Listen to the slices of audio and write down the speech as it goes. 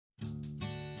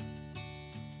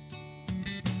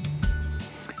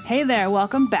Hey there,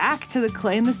 welcome back to the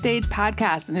Claim the Stage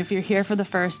podcast. And if you're here for the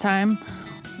first time,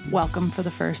 welcome for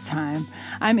the first time.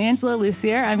 I'm Angela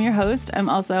Lucier. I'm your host. I'm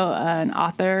also an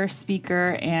author,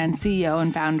 speaker, and CEO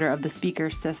and founder of the Speaker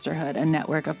Sisterhood, a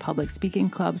network of public speaking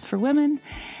clubs for women.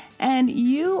 And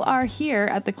you are here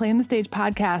at the Claim the Stage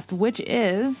podcast, which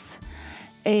is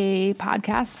a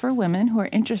podcast for women who are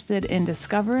interested in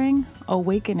discovering,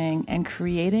 awakening, and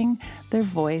creating their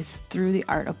voice through the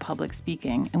art of public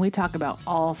speaking. And we talk about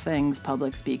all things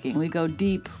public speaking. We go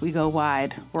deep, we go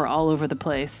wide, we're all over the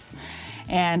place.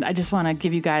 And I just want to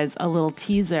give you guys a little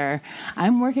teaser.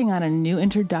 I'm working on a new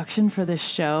introduction for this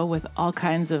show with all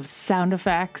kinds of sound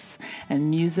effects and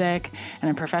music and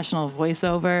a professional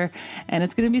voiceover. And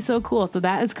it's going to be so cool. So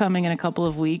that is coming in a couple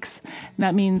of weeks. And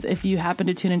that means if you happen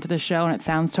to tune into the show and it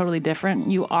sounds totally different,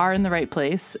 you are in the right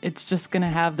place. It's just going to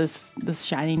have this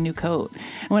shiny new coat.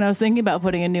 And when I was thinking about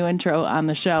putting a new intro on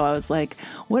the show, I was like,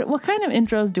 what kind of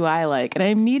intros do I like? And I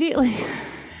immediately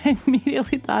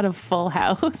thought of Full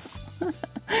House.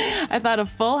 I thought of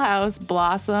Full House,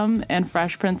 Blossom, and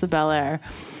Fresh Prince of Bel-Air.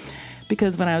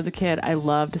 Because when I was a kid, I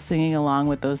loved singing along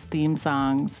with those theme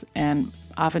songs. And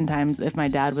oftentimes, if my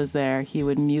dad was there, he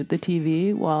would mute the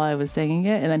TV while I was singing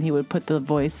it. And then he would put the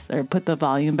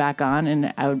volume back on,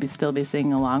 and I would still be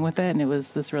singing along with it. And it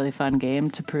was this really fun game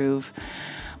to prove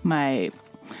my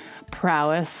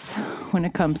prowess when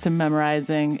it comes to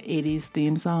memorizing 80s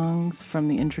theme songs from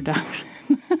the introduction.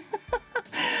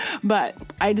 But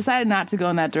I decided not to go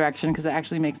in that direction because it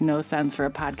actually makes no sense for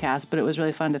a podcast, but it was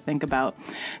really fun to think about.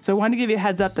 So I wanted to give you a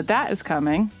heads up that is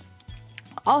coming.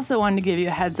 Also wanted to give you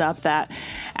a heads up that,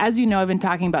 as you know, I've been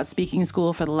talking about speaking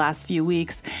school for the last few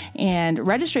weeks, and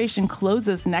registration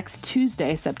closes next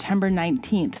Tuesday, September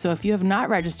 19th. So if you have not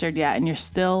registered yet and you're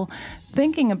still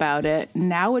thinking about it,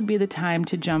 now would be the time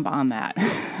to jump on that.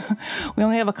 We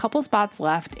only have a couple spots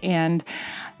left, and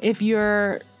if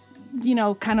you're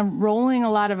kind of rolling a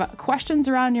lot of questions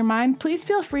around your mind, please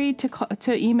feel free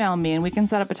to email me and we can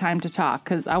set up a time to talk,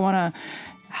 because I want to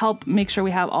help make sure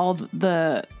we have all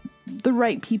the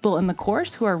right people in the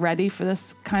course who are ready for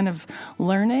this kind of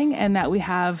learning, and that we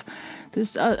have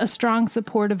this a strong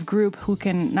supportive group who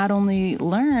can not only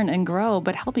learn and grow,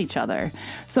 but help each other.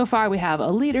 So far, we have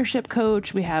a leadership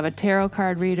coach, we have a tarot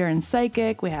card reader and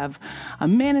psychic, we have a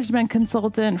management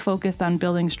consultant focused on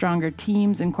building stronger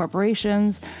teams and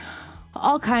corporations.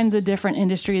 All kinds of different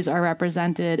industries are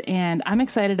represented, and I'm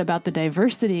excited about the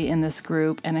diversity in this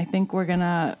group, and I think we're going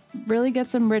to really get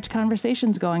some rich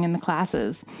conversations going in the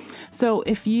classes. So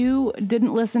if you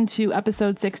didn't listen to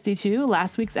episode 62,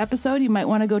 last week's episode, you might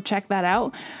want to go check that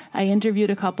out. I interviewed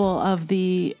a couple of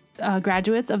the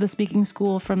graduates of the speaking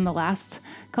school from the last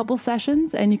couple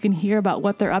sessions, and you can hear about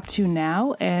what they're up to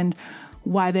now and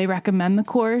why they recommend the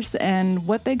course and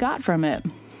what they got from it.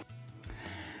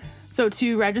 So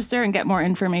to register and get more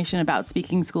information about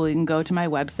Speaking School, you can go to my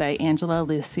website,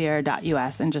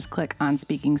 angelalucier.us, and just click on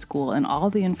Speaking School, and all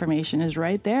the information is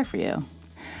right there for you.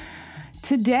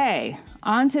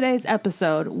 On today's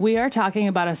episode, we are talking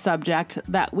about a subject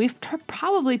that we've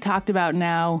probably talked about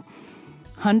now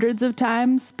hundreds of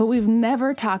times, but we've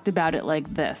never talked about it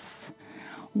like this.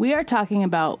 We are talking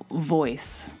about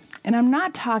voice, and I'm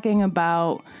not talking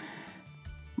about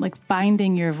like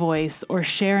finding your voice or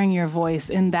sharing your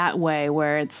voice in that way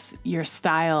where it's your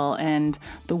style and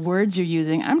the words you're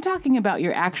using. I'm talking about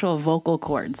your actual vocal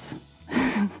cords.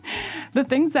 The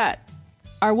things that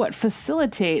are what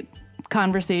facilitate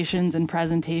conversations and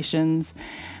presentations.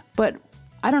 But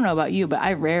I don't know about you, but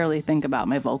I rarely think about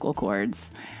my vocal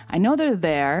cords. I know they're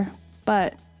there,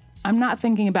 but I'm not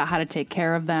thinking about how to take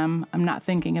care of them. I'm not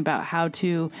thinking about how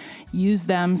to use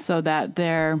them so that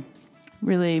they're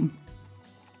really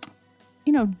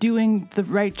doing the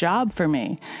right job for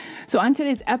me. So on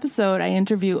today's episode, I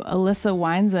interview Alyssa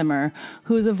Weinzimmer,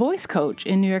 who is a voice coach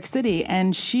in New York City,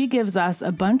 and she gives us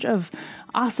a bunch of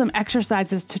awesome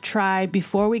exercises to try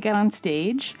before we get on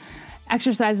stage,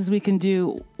 exercises we can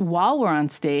do while we're on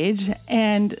stage,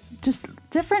 and just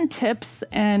different tips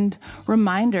and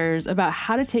reminders about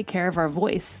how to take care of our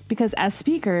voice, because as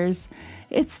speakers,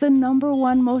 it's the number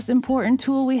one most important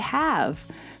tool we have.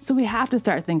 So we have to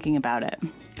start thinking about it.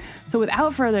 So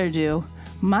without further ado,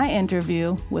 my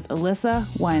interview with Alyssa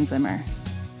Weinzimmer.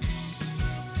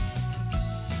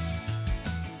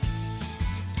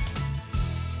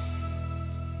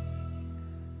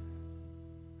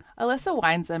 Alyssa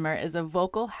Weinzimmer is a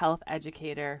vocal health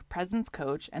educator, presence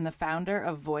coach, and the founder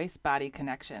of Voice Body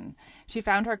Connection. She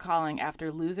found her calling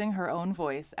after losing her own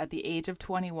voice at the age of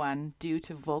 21 due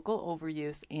to vocal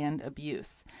overuse and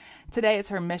abuse. Today, it's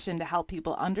her mission to help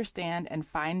people understand and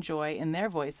find joy in their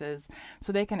voices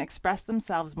so they can express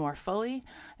themselves more fully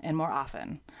and more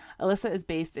often. Alyssa is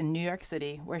based in New York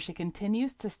City, where she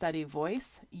continues to study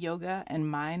voice, yoga, and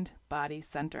mind-body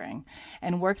centering,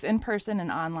 and works in person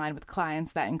and online with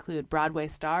clients that include Broadway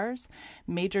stars,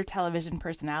 major television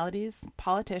personalities,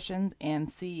 politicians, and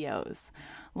CEOs.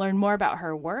 Learn more about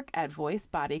her work at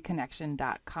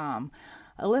voicebodyconnection.com.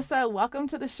 Alyssa, welcome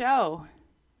to the show.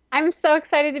 I'm so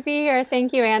excited to be here.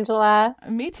 Thank you, Angela.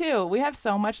 Me too. We have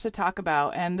so much to talk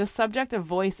about, and the subject of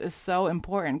voice is so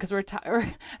important because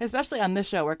especially on this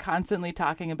show, we're constantly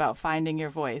talking about finding your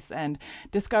voice and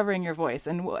discovering your voice,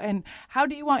 and how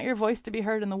do you want your voice to be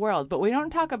heard in the world? But we don't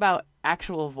talk about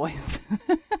actual voice.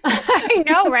 I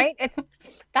know, right?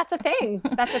 That's a thing.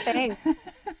 That's a thing.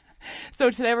 So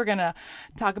today we're going to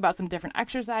talk about some different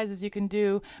exercises you can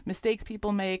do, mistakes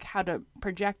people make, how to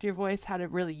project your voice, how to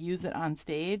really use it on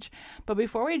stage. But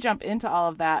before we jump into all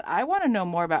of that, I want to know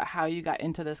more about how you got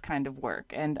into this kind of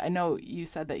work. And I know you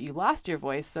said that you lost your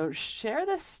voice, so share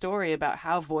this story about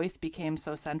how voice became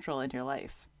so central in your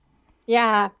life.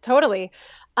 Yeah, totally.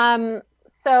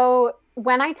 So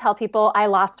when I tell people I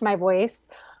lost my voice,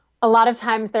 a lot of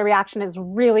times their reaction is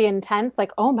really intense,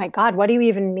 like, oh my God, what do you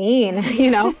even mean?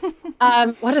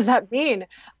 What does that mean?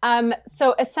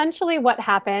 So essentially what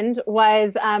happened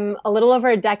was a little over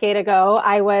a decade ago,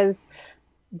 I was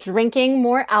drinking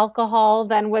more alcohol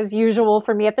than was usual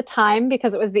for me at the time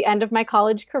because it was the end of my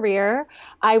college career.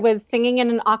 I was singing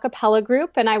in an a cappella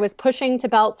group and I was pushing to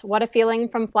belt What a Feeling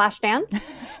from Flashdance.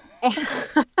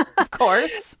 Of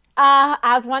course.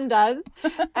 As one does.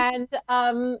 And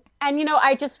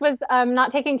I just was not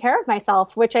taking care of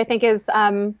myself, which I think is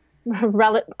a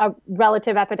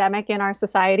relative epidemic in our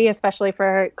society, especially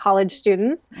for college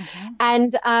students. Mm-hmm.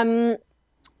 And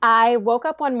I woke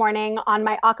up one morning on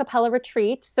my a cappella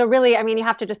retreat. So really, I mean, you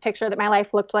have to just picture that my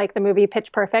life looked like the movie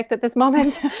Pitch Perfect at this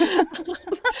moment.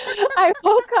 I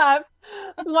woke up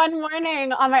one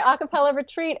morning on my a cappella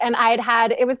retreat and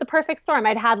it was the perfect storm.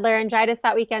 I'd had laryngitis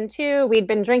that weekend too. We'd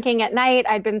been drinking at night.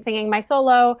 I'd been singing my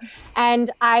solo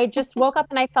and I just woke up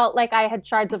and I felt like I had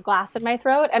shards of glass in my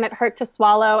throat and it hurt to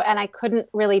swallow and I couldn't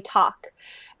really talk.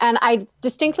 And I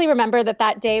distinctly remember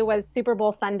that day was Super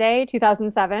Bowl Sunday,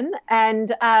 2007.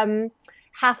 And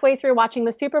halfway through watching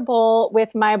the Super Bowl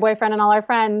with my boyfriend and all our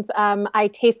friends, I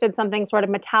tasted something sort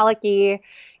of metallic-y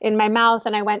in my mouth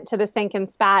and I went to the sink and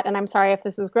spat. And I'm sorry if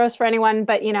this is gross for anyone,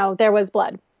 but there was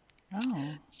blood.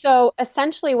 Oh. So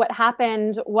essentially what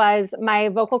happened was my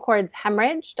vocal cords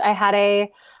hemorrhaged. I had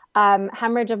a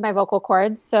hemorrhage of my vocal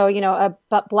cords. So, a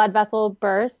blood vessel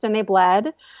burst and they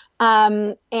bled.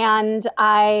 And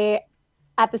I,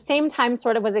 at the same time,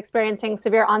 sort of was experiencing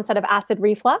severe onset of acid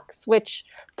reflux, which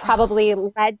probably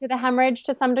led to the hemorrhage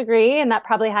to some degree. And that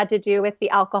probably had to do with the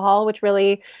alcohol, which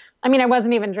really, I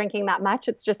wasn't even drinking that much.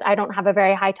 It's just, I don't have a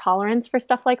very high tolerance for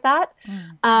stuff like that.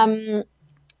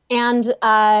 And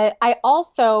I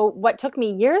also, what took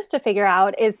me years to figure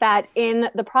out is that in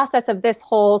the process of this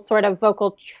whole sort of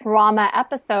vocal trauma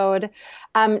episode,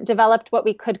 developed what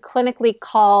we could clinically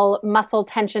call muscle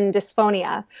tension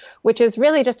dysphonia, which is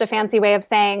really just a fancy way of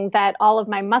saying that all of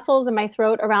my muscles in my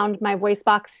throat around my voice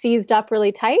box seized up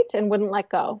really tight and wouldn't let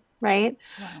go. Right.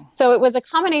 Wow. So it was a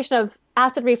combination of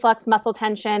acid reflux, muscle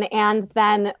tension, and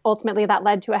then ultimately that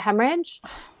led to a hemorrhage.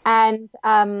 And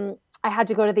I had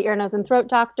to go to the ear, nose, and throat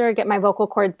doctor, get my vocal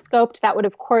cords scoped. That would,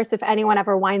 of course, if anyone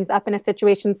ever winds up in a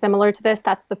situation similar to this,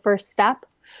 that's the first step.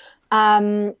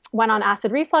 Went on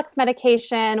acid reflux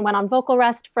medication, went on vocal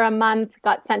rest for a month,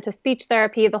 got sent to speech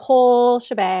therapy, the whole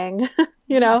shebang, Oh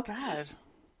my God.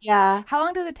 Yeah. How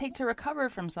long does it take to recover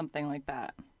from something like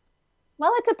that?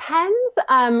 Well, it depends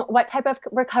what type of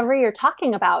recovery you're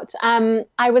talking about.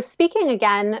 I was speaking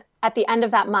again at the end of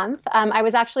that month. I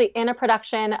was actually in a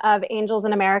production of Angels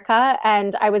in America,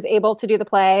 and I was able to do the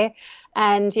play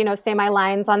and, say my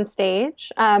lines on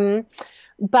stage.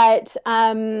 But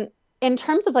in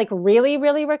terms of really,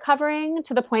 really recovering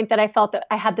to the point that I felt that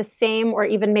I had the same or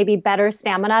even maybe better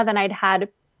stamina than I'd had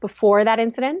before that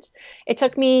incident, it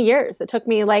took me years. It took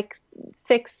me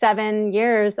 6-7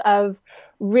 years of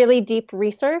really deep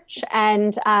research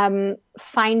and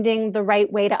finding the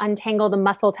right way to untangle the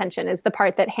muscle tension is the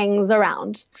part that hangs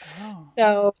around. Oh.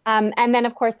 So, and then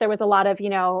of course there was a lot of,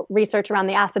 research around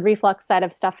the acid reflux side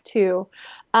of stuff too.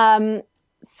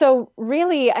 So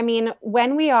really,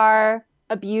 when we are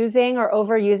abusing or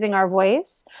overusing our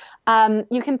voice,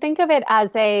 you can think of it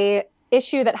as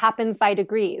issue that happens by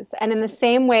degrees. And in the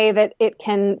same way that it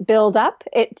can build up,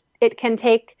 it can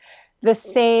take the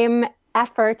same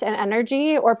effort and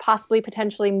energy, or possibly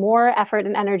potentially more effort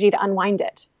and energy to unwind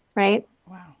it, right?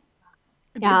 Wow.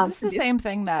 Yeah. Is this the same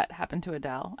thing that happened to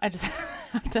Adele? I just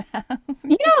have to ask.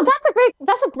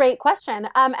 That's a great question.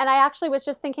 And I actually was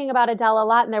just thinking about Adele a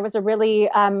lot, and there was a really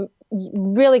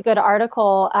good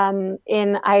article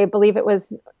in, I believe it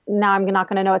was, now I'm not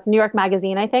going to know, it's New York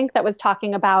Magazine, I think, that was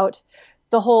talking about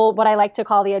the whole, what I like to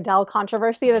call the Adele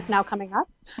controversy that's now coming up.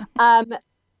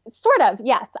 Sort of,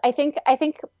 yes. I think,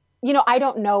 I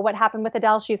don't know what happened with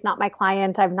Adele. She's not my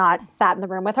client. I've not sat in the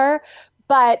room with her.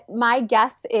 But my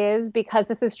guess is, because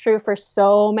this is true for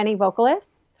so many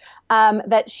vocalists,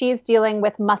 that she's dealing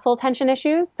with muscle tension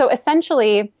issues. So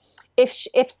essentially,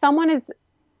 if someone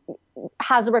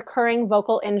has a recurring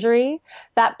vocal injury,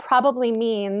 that probably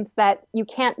means that you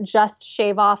can't just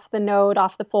shave off the node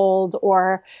off the fold,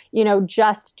 or,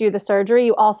 just do the surgery.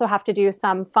 You also have to do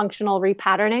some functional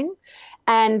repatterning.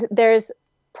 And there's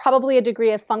probably a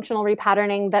degree of functional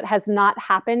repatterning that has not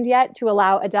happened yet to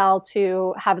allow Adele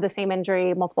to have the same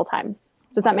injury multiple times.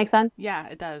 Does that make sense? Yeah,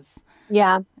 it does.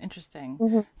 Yeah. Interesting.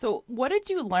 Mm-hmm. So what did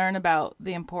you learn about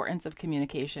the importance of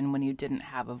communication when you didn't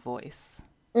have a voice?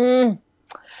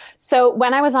 So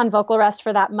when I was on vocal rest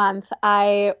for that month,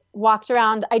 I walked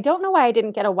around. I don't know why I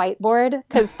didn't get a whiteboard,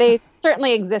 because they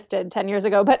certainly existed 10 years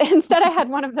ago, but instead I had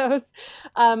one of those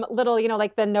little,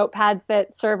 like the notepads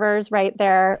that servers write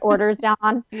their orders down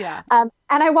on. Yeah. And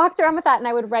I walked around with that, and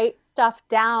I would write stuff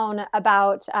down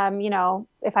about,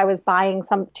 if I was buying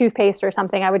some toothpaste or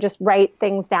something, I would just write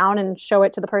things down and show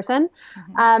it to the person.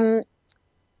 Mm-hmm.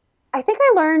 I think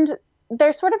I learned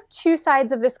there's sort of two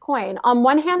sides of this coin. On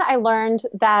one hand, I learned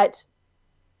that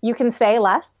you can say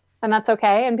less, and that's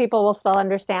okay, and people will still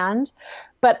understand.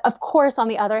 But of course, on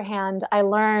the other hand, I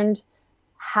learned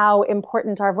how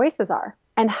important our voices are,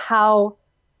 and how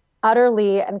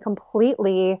utterly and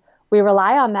completely we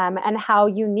rely on them, and how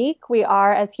unique we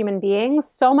are as human beings.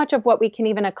 So much of what we can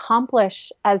even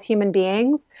accomplish as human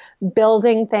beings,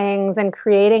 building things and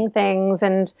creating things,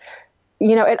 and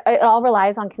it all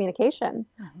relies on communication.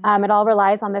 Mm-hmm. It all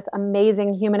relies on this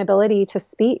amazing human ability to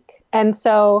speak. And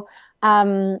so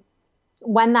when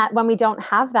we don't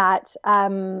have that,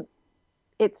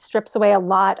 it strips away a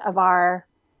lot of our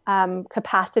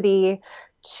capacity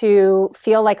to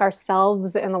feel like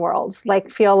ourselves in the world, like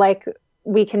feel like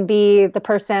we can be the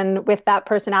person with that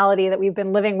personality that we've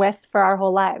been living with for our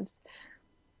whole lives.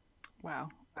 Wow.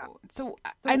 So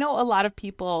I know a lot of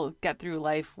people get through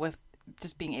life with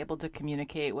just being able to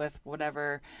communicate with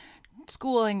whatever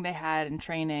schooling they had and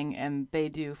training, and they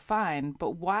do fine.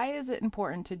 But why is it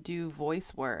important to do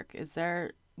voice work? Is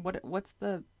there, what's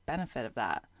the benefit of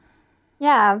that?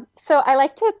 Yeah. So I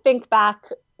like to think back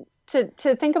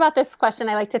to think about this question.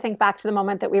 I like to think back to the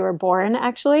moment that we were born,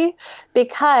 actually,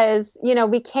 because,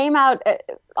 we came out,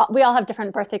 we all have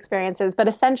different birth experiences, but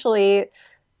essentially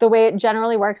the way it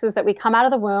generally works is that we come out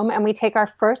of the womb and we take our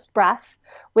first breath,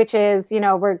 which is,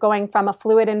 we're going from a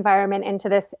fluid environment into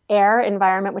this air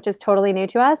environment, which is totally new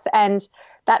to us. And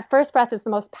that first breath is the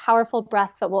most powerful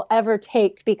breath that we'll ever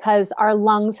take, because our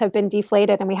lungs have been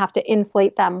deflated and we have to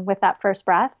inflate them with that first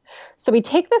breath. So we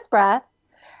take this breath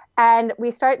and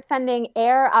we start sending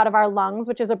air out of our lungs,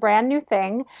 which is a brand new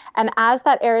thing. And as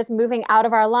that air is moving out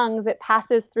of our lungs, it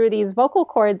passes through these vocal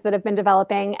cords that have been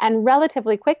developing. And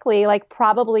relatively quickly, like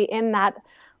probably in that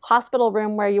hospital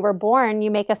room where you were born,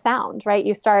 you make a sound, right?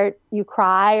 You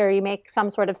cry, or you make some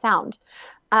sort of sound.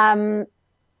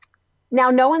 Now,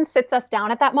 no one sits us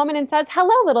down at that moment and says,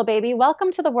 "Hello, little baby,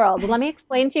 welcome to the world. Let me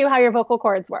explain to you how your vocal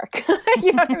cords work."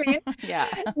 You know what I mean? Yeah.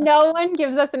 No one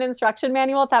gives us an instruction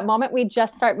manual at that moment. We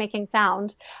just start making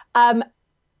sound.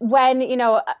 When,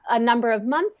 a number of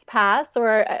months pass,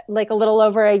 or like a little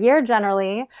over a year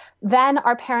generally, then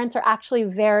our parents are actually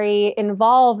very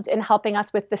involved in helping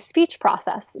us with the speech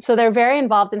process. So they're very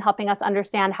involved in helping us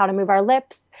understand how to move our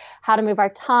lips, how to move our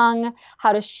tongue,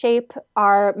 how to shape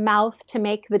our mouth to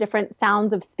make the different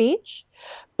sounds of speech.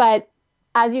 But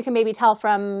as you can maybe tell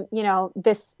from,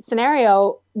 this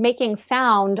scenario, making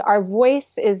sound, our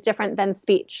voice is different than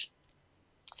speech.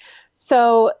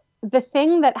 So the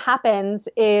thing that happens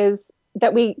is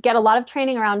that we get a lot of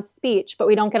training around speech, but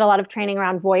we don't get a lot of training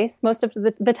around voice most of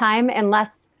the time,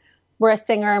 unless we're a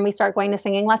singer and we start going to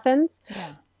singing lessons.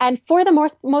 Yeah. And for the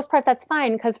most part, that's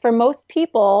fine, because for most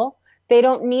people, they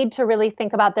don't need to really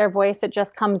think about their voice. It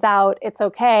just comes out. It's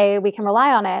okay. We can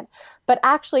rely on it. But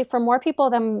actually, for more people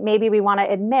than maybe we want to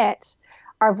admit,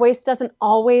 our voice doesn't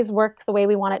always work the way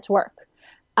we want it to work.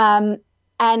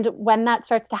 And when that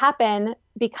starts to happen,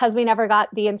 because we never got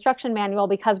the instruction manual,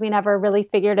 because we never really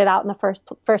figured it out in the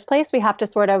first place, we have to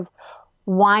sort of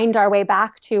wind our way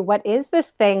back to what is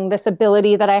this thing, this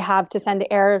ability that I have to send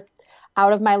air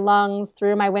out of my lungs,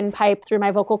 through my windpipe, through my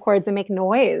vocal cords and make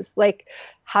noise. Like,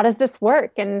 how does this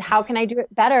work? And how can I do it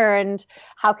better? And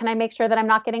how can I make sure that I'm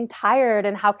not getting tired?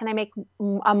 And how can I make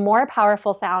a more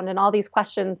powerful sound? And all these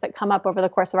questions that come up over the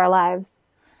course of our lives.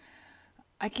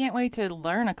 I can't wait to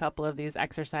learn a couple of these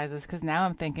exercises, because now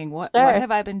I'm thinking, what Sure.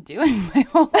 have I been doing my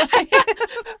whole life?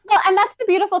 Well, and that's the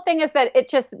beautiful thing, is that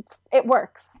it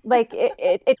works. Like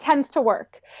it tends to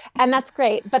work, and that's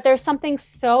great. But there's something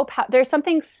so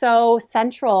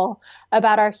central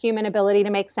about our human ability to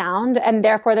make sound, and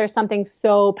therefore there's something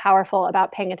so powerful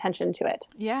about paying attention to it.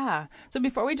 Yeah. So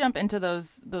before we jump into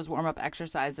those warm-up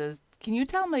exercises, can you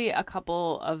tell me a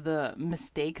couple of the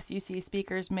mistakes you see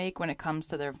speakers make when it comes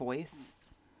to their voice?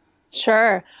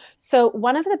 Sure. So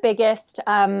one of the biggest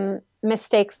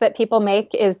mistakes that people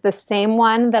make is the same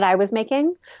one that I was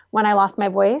making when I lost my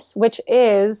voice, which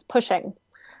is pushing.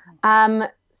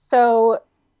 So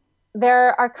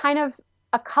there are kind of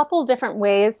a couple different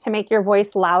ways to make your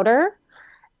voice louder.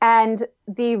 And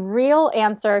the real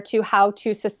answer to how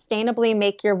to sustainably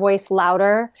make your voice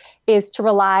louder is to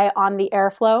rely on the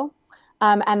airflow.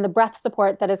 And the breath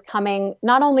support that is coming,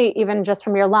 not only even just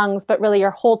from your lungs, but really your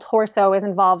whole torso is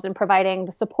involved in providing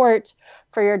the support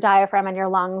for your diaphragm and your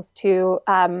lungs to,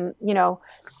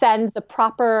 send the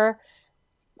proper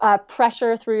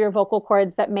pressure through your vocal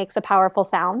cords that makes a powerful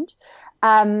sound.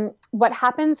 What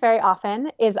happens very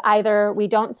often is either we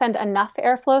don't send enough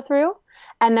airflow through,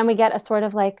 and then we get a sort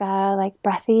of like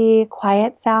breathy,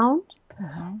 quiet sound.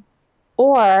 Mm-hmm.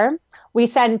 Or we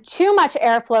send too much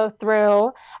airflow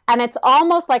through, and it's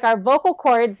almost like our vocal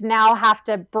cords now have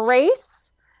to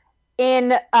brace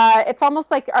in. It's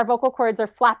almost like our vocal cords are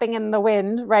flapping in the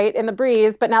wind, right, in the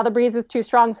breeze, but now the breeze is too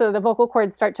strong, so the vocal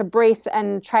cords start to brace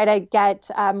and try to get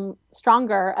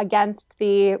stronger against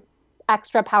the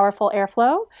extra powerful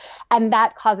airflow, and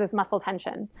that causes muscle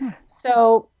tension.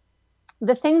 So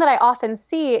the thing that I often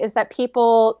see is that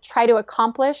people try to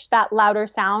accomplish that louder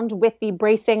sound with the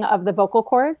bracing of the vocal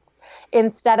cords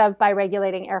instead of by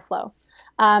regulating airflow.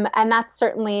 And that's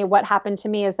certainly what happened to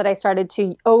me, is that I started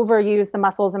to overuse the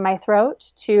muscles in my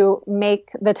throat to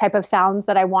make the type of sounds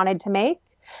that I wanted to make.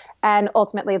 And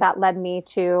ultimately that led me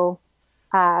to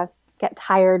get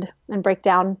tired and break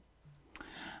down.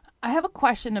 I have a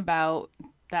question about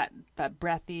that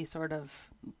breathy sort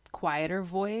of quieter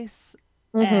voice.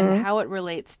 Mm-hmm. And how it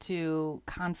relates to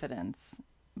confidence.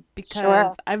 Because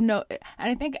sure. and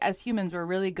I think as humans, we're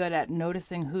really good at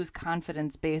noticing who's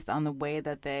confident based on the way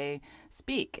that they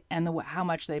speak and how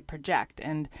much they project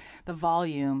and the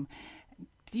volume.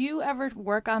 Do you ever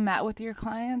work on that with your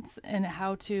clients, and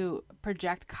how to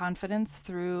project confidence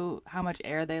through how much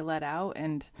air they let out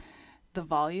and the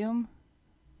volume?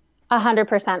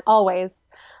 100%, always.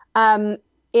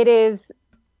 It is.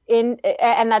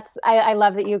 And that's, I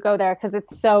love that you go there, because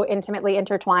it's so intimately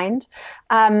intertwined.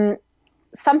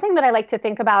 Something that I like to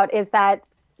think about is that,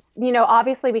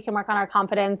 obviously we can work on our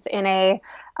confidence in a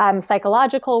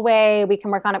psychological way. We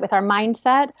can work on it with our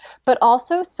mindset, but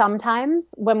also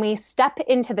sometimes when we step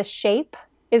into the shape,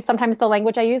 is sometimes the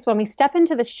language I use. When we step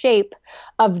into the shape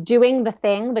of doing the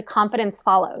thing, the confidence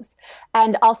follows.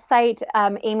 And I'll cite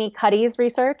Amy Cuddy's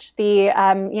research, the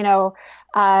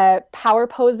power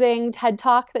posing TED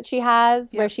Talk that she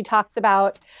has, where she talks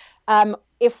about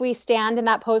if we stand in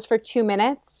that pose for 2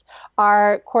 minutes,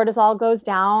 our cortisol goes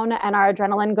down and our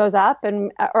adrenaline goes up.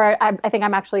 I think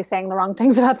I'm actually saying the wrong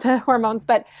things about the hormones,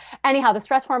 but anyhow, the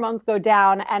stress hormones go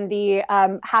down and the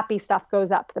happy stuff goes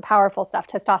up, the powerful stuff,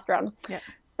 testosterone. Yeah.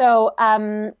 So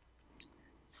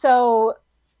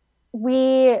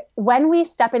when we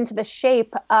step into the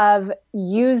shape of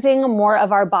using more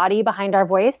of our body behind our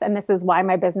voice, and this is why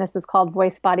my business is called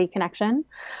Voice Body Connection,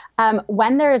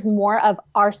 when there is more of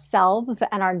ourselves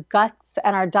and our guts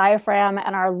and our diaphragm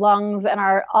and our lungs and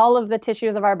all of the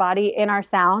tissues of our body in our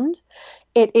sound,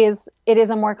 it is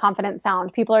a more confident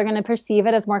sound. People are going to perceive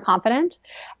it as more confident.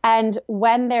 And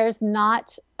when there's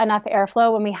not enough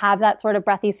airflow, when we have that sort of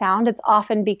breathy sound, it's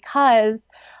often because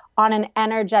on an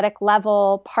energetic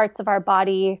level, parts of our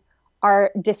body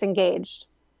are disengaged.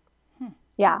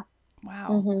 Yeah. Wow.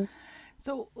 Mm-hmm.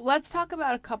 So let's talk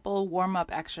about a couple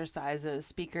warm-up exercises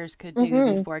speakers could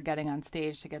do before getting on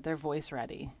stage to get their voice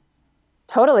ready.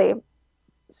 Totally.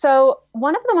 So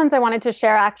one of the ones I wanted to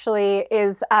share actually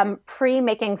is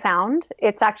pre-making sound.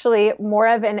 It's actually more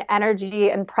of an energy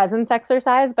and presence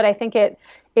exercise, but I think it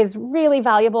is really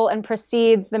valuable and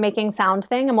precedes the making sound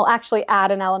thing. And we'll actually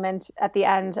add an element at the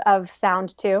end of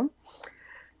sound too.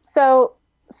 So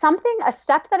a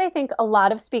step that I think a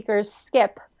lot of speakers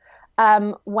skip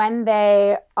when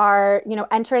they are,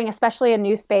 entering especially a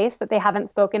new space that they haven't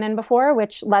spoken in before,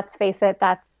 which, let's face it,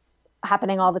 that's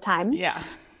happening all the time. Yeah.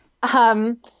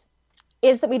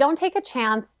 Is that we don't take a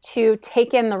chance to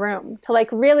take in the room, to like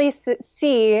really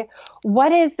see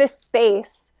what is this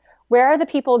space? Where are the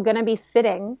people going to be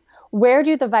sitting? Where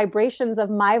do the vibrations of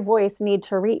my voice need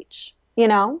to reach?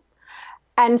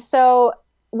 And so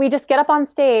we just get up on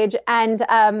stage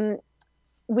and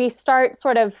we start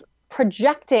sort of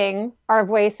projecting our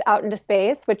voice out into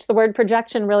space, which the word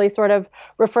projection really sort of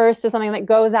refers to something that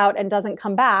goes out and doesn't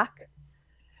come back.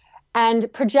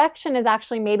 And projection is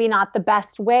actually maybe not the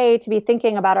best way to be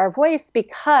thinking about our voice,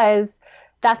 because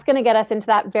that's going to get us into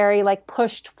that very like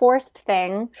pushed, forced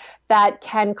thing that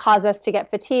can cause us to get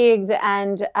fatigued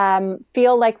and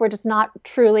feel like we're just not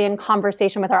truly in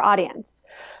conversation with our audience.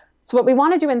 So what we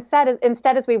want to do instead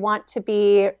is we want to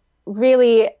be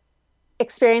really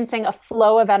experiencing a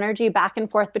flow of energy back and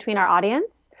forth between our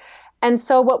audience. And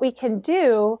so what we can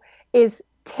do is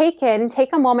take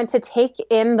a moment to take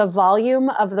in the volume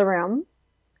of the room.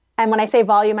 And when I say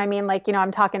volume, I mean like,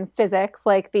 I'm talking physics,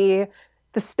 like the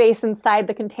space inside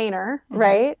the container, mm-hmm.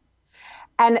 right?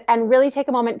 And really take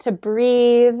a moment to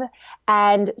breathe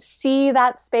and see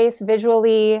that space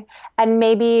visually, and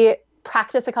maybe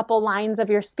practice a couple lines of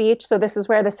your speech. So this is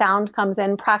where the sound comes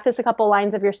in. Practice a couple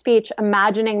lines of your speech,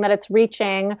 imagining that it's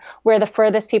reaching where the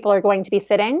furthest people are going to be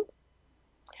sitting.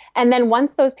 And then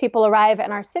once those people arrive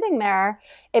and are sitting there,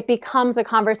 it becomes a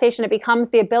conversation. It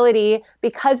becomes the ability,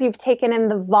 because you've taken in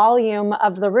the volume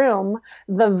of the room,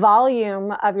 the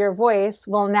volume of your voice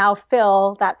will now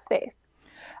fill that space.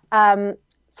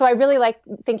 So I really like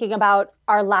thinking about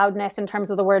our loudness in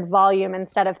terms of the word volume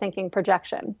instead of thinking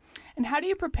projection. And how do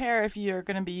you prepare if you're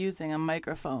going to be using a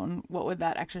microphone? What would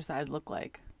that exercise look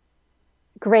like?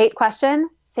 Great question.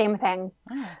 Same thing.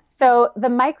 Oh. So the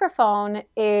microphone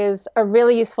is a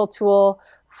really useful tool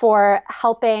for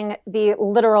helping the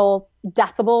literal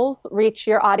decibels reach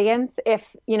your audience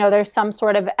if, there's some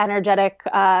sort of energetic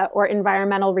or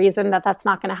environmental reason that that's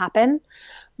not going to happen.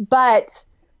 But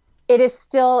it is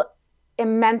still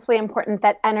immensely important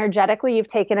that energetically you've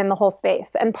taken in the whole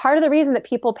space. And part of the reason that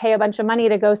people pay a bunch of money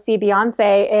to go see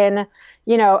Beyonce in,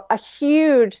 a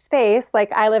huge space,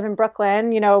 like I live in Brooklyn,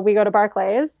 we go to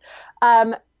Barclays,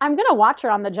 I'm going to watch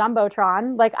her on the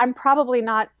Jumbotron. Like, I'm probably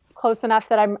not close enough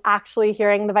that I'm actually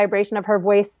hearing the vibration of her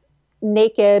voice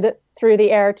naked through the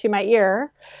air to my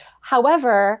ear.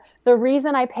 However, the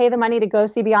reason I pay the money to go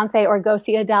see Beyonce or go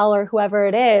see Adele or whoever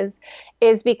it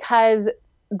is because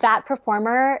that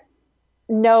performer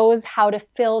knows how to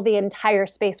fill the entire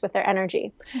space with their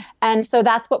energy. And so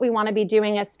that's what we want to be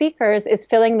doing as speakers, is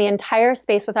filling the entire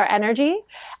space with our energy.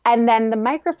 And then the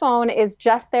microphone is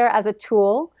just there as a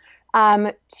tool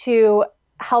to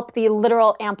help the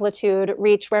literal amplitude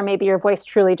reach where maybe your voice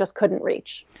truly just couldn't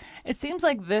reach. It seems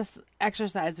like this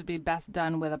exercise would be best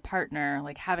done with a partner,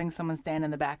 like having someone stand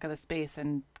in the back of the space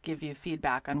and give you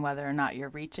feedback on whether or not you're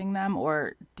reaching them.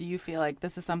 Or do you feel like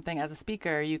this is something as a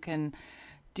speaker you can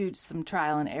do some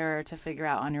trial and error to figure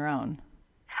out on your own?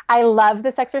 I love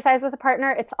this exercise with a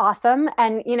partner. It's awesome.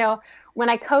 And, when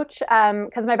I coach,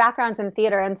 because my background's in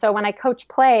theater, and so when I coach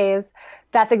plays,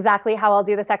 that's exactly how I'll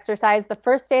do this exercise. The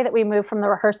first day that we move from the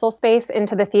rehearsal space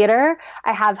into the theater,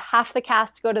 I have half the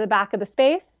cast go to the back of the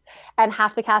space and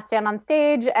half the cast stand on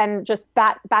stage and just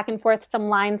back and forth some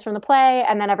lines from the play,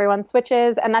 and then everyone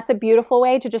switches. And that's a beautiful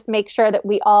way to just make sure that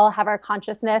we all have our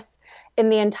consciousness in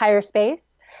the entire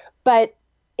space. But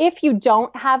if you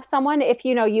don't have someone, if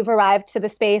you've arrived to the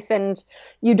space and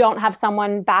you don't have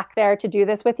someone back there to do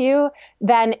this with you,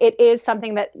 then it is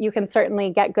something that you can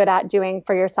certainly get good at doing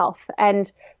for yourself.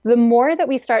 And the more that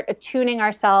we start attuning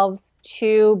ourselves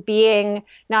to being,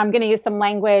 now I'm going to use some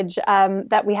language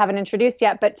that we haven't introduced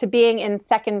yet, but to being in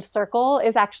second circle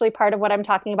is actually part of what I'm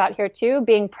talking about here too,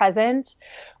 being present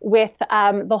with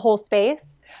the whole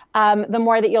space, the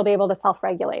more that you'll be able to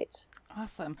self-regulate.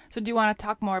 Awesome. So do you want to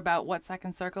talk more about what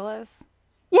second circle is?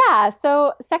 Yeah.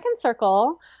 So second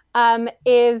circle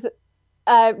is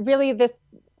really this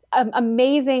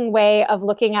amazing way of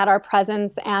looking at our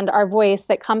presence and our voice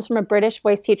that comes from a British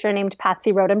voice teacher named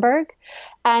Patsy Rodenberg.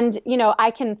 And, I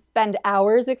can spend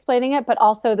hours explaining it, but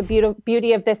also the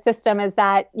beauty of this system is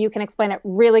that you can explain it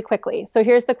really quickly. So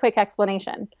here's the quick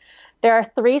explanation. There are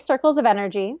 3 circles of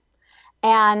energy.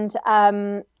 And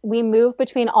we move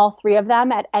between all 3 of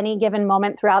them at any given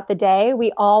moment throughout the day.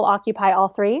 We all occupy all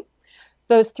 3.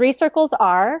 Those 3 circles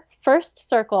are, first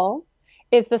circle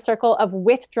is the circle of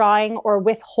withdrawing or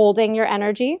withholding your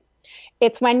energy.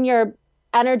 It's when you're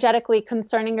energetically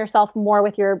concerning yourself more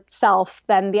with yourself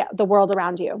than the world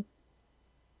around you.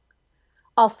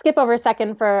 I'll skip over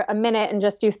second for a minute and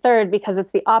just do third because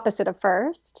it's the opposite of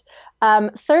first.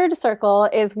 Third circle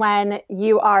is when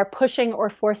you are pushing or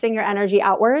forcing your energy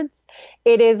outwards.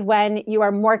 It is when you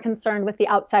are more concerned with the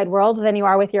outside world than you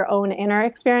are with your own inner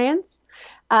experience.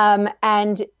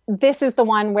 And this is the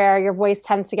one where your voice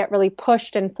tends to get really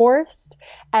pushed and forced.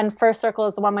 And first circle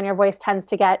is the one when your voice tends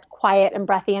to get quiet and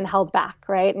breathy and held back,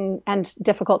 right? And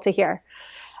difficult to hear.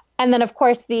 And then, of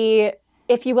course,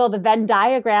 if you will, the Venn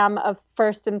diagram of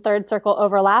first and third circle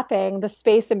overlapping, the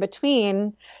space in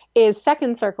between is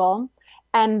second circle.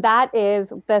 And that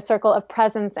is the circle of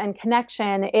presence and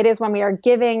connection. It is when we are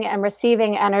giving and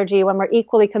receiving energy, when we're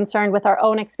equally concerned with our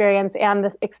own experience and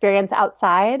this experience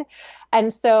outside.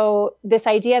 And so this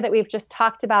idea that we've just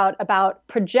talked about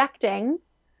projecting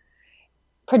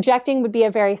would be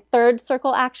a very third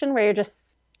circle action where you're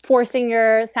just forcing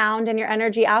your sound and your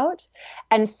energy out.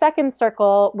 And second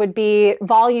circle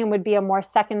volume would be a more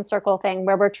second circle thing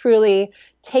where we're truly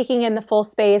taking in the full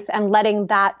space and letting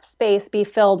that space be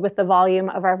filled with the volume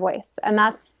of our voice. And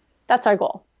that's our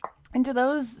goal. And do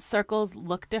those circles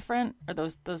look different, or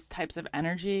those types of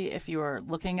energy, if you were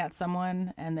looking at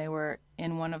someone and they were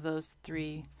in one of those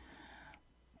three,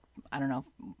 I don't know,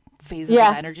 phases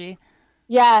of energy?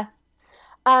 Yeah.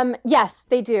 Yes,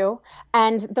 they do.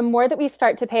 And the more that we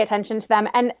start to pay attention to them,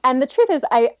 and the truth is,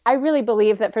 I really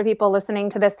believe that for people listening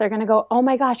to this, they're going to go, oh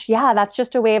my gosh, yeah, that's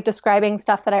just a way of describing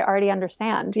stuff that I already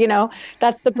understand. You know,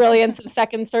 that's the brilliance of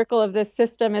second circle of this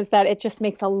system, is that it just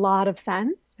makes a lot of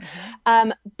sense.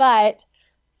 Mm-hmm. But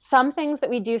some things that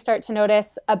we do start to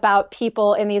notice about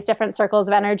people in these different circles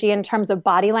of energy in terms of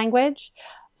body language.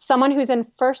 Someone who's in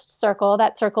first circle,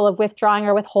 that circle of withdrawing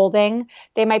or withholding,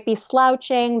 they might be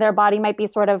slouching, their body might be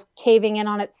sort of caving in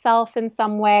on itself in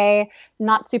some way,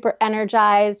 not super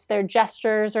energized, their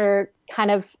gestures are kind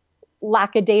of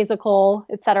lackadaisical,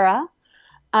 etc.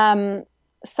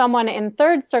 Someone in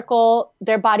third circle,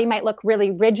 their body might look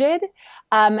really rigid.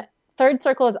 Third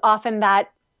circle is often that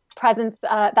presence,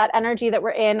 that energy that we're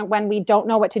in when we don't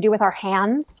know what to do with our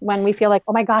hands, when we feel like,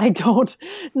 oh my God, I don't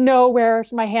know where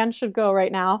my hand should go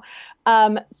right now.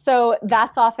 So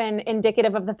that's often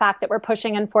indicative of the fact that we're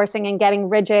pushing and forcing and getting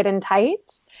rigid and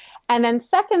tight. And then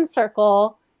second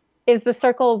circle is the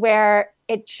circle where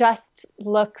it just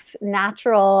looks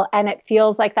natural and it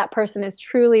feels like that person is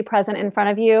truly present in front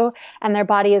of you and their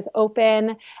body is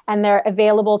open and they're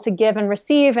available to give and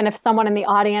receive. And if someone in the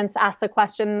audience asks a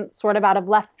question sort of out of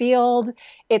left field,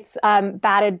 it's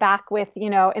batted back with,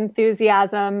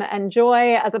 enthusiasm and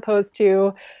joy as opposed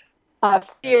to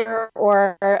fear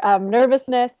or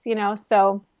nervousness,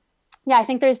 So yeah, I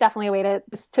think there's definitely a way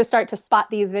to start to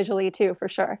spot these visually too, for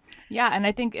sure. Yeah, and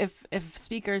I think if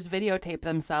speakers videotape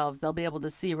themselves, they'll be able to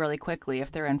see really quickly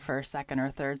if they're in first, second, or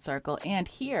third circle, and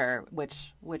hear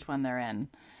which one they're in.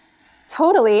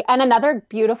 Totally. And another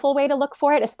beautiful way to look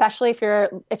for it, especially if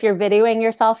you're videoing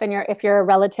yourself and if you're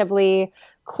relatively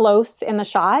close in the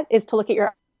shot, is to look at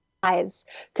your eyes,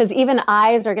 because even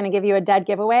eyes are going to give you a dead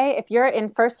giveaway. If you're in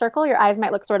first circle, your eyes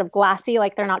might look sort of glassy,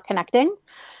 like they're not connecting.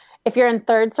 If you're in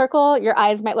third circle, your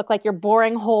eyes might look like you're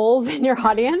boring holes in your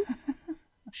audience.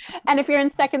 And if you're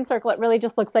in second circle, it really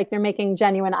just looks like you're making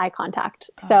genuine eye contact.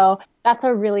 So that's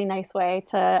a really nice way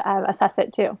to assess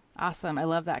it too. Awesome. I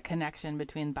love that connection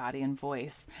between body and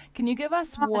voice. Can you give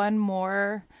us one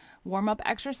more warm-up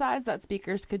exercise that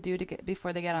speakers could do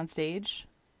before they get on stage?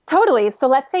 Totally. So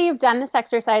let's say you've done this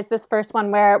exercise, this first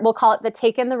one, where we'll call it the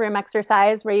take in the room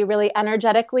exercise, where you really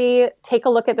energetically take a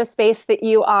look at the space that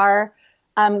you are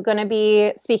going to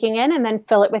be speaking in, and then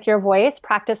fill it with your voice,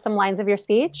 practice some lines of your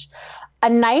speech. A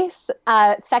nice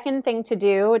second thing to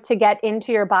do to get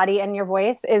into your body and your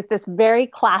voice is this very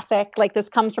classic, like this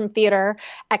comes from theater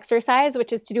exercise,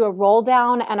 which is to do a roll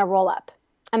down and a roll up.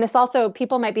 And this also,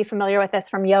 people might be familiar with this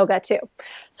from yoga too.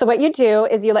 So what you do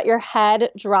is you let your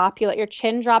head drop, you let your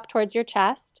chin drop towards your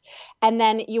chest, and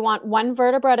then you want one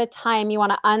vertebra at a time, you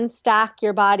want to unstack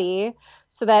your body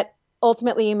so that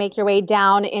ultimately you make your way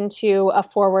down into a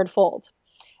forward fold.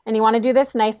 And you want to do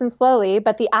this nice and slowly,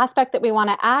 but the aspect that we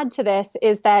want to add to this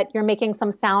is that you're making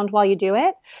some sound while you do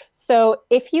it. So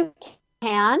if you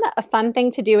can, a fun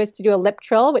thing to do is to do a lip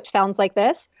trill, which sounds like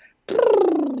this.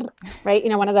 Right?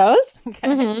 One of those.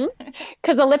 Okay.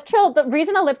 Because the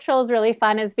reason a lip trill is really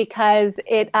fun is because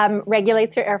it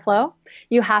regulates your airflow.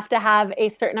 You have to have a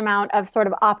certain amount of sort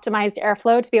of optimized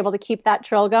airflow to be able to keep that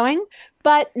trill going.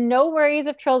 But no worries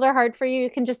if trills are hard for you.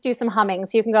 You can just do some humming.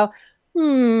 So you can go,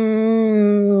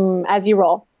 as you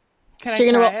roll. Can so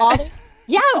you're going to roll all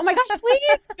Yeah. Oh my gosh,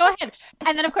 please go ahead.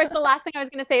 And then of course the last thing I was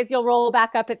going to say is you'll roll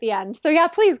back up at the end. So yeah,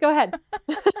 please go ahead.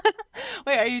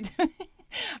 Wait, are you doing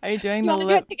Do you the want to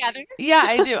do lip? it together? Yeah,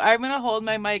 I do. I'm going to hold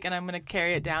my mic and I'm going to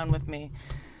carry it down with me.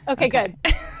 Okay, good.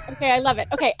 Okay, I love it.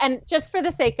 Okay, and just for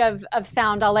the sake of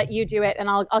sound, I'll let you do it and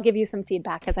I'll give you some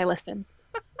feedback as I listen.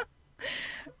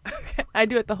 Okay. I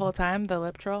do it the whole time, the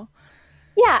lip troll.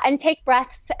 Yeah, and take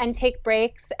breaths and take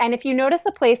breaks. And if you notice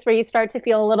a place where you start to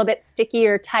feel a little bit sticky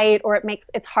or tight or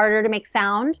it's harder to make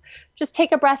sound, just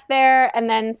take a breath there and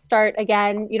then start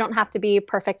again. You don't have to be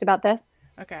perfect about this.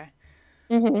 Okay.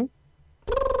 Mm-hmm.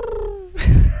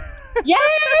 Yay!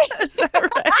 Is that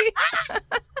right?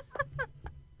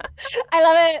 I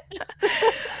love it.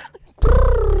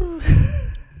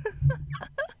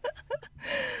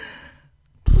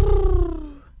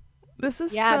 This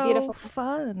is Yeah, so beautiful.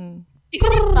 fun.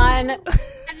 Isn't it fun? And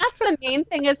that's the main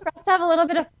thing, is for us to have a little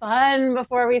bit of fun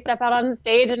before we step out on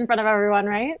stage in front of everyone,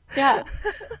 right? Yeah.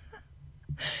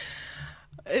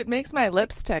 It makes my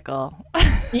lips tickle.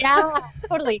 Yeah,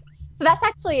 totally. So that's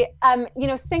actually,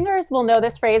 singers will know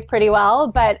this phrase pretty well,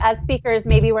 but as speakers,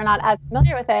 maybe we're not as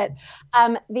familiar with it.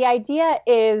 The idea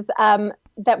is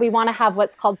that we want to have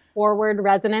what's called forward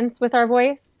resonance with our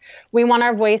voice. We want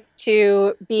our voice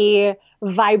to be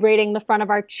vibrating the front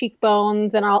of our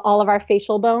cheekbones and all of our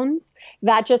facial bones.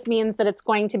 That just means that it's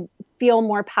going to feel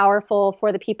more powerful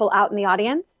for the people out in the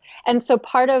audience. And so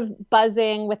part of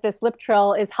buzzing with this lip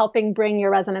trill is helping bring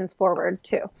your resonance forward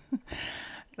too.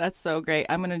 That's so great.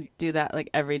 I'm going to do that like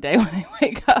every day when I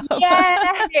wake up. Yeah.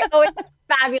 Oh, it's a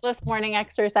fabulous morning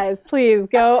exercise. Please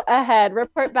go ahead.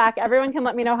 Report back. Everyone can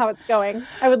let me know how it's going.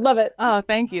 I would love it. Oh,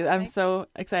 thank you. I'm so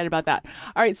excited about that.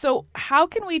 All right. So how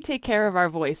can we take care of our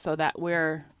voice so that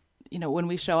we're, when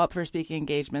we show up for speaking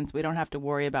engagements, we don't have to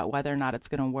worry about whether or not it's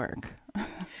going to work?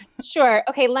 Sure.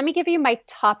 Okay. Let me give you my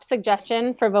top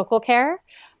suggestion for vocal care,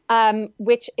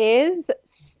 which is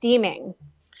steaming.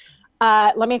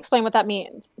 Let me explain what that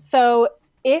means. So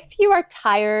if you are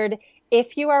tired,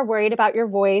 if you are worried about your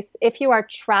voice, if you are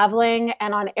traveling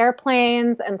and on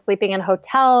airplanes and sleeping in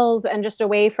hotels and just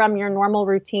away from your normal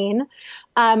routine,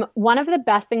 one of the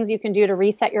best things you can do to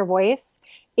reset your voice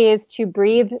is to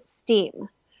breathe steam.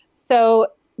 So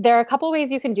there are a couple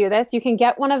ways you can do this. You can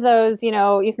get one of those, you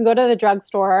can go to the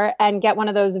drugstore and get one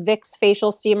of those Vicks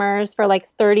facial steamers for like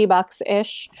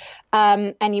 $30-ish.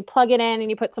 And you plug it in and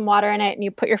you put some water in it and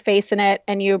you put your face in it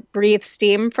and you breathe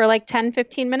steam for like 10,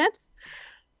 15 minutes.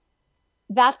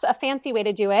 That's a fancy way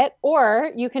to do it. Or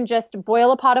you can just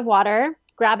boil a pot of water,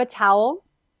 grab a towel,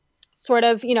 sort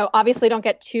of, obviously don't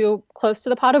get too close to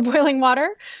the pot of boiling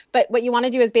water. But what you want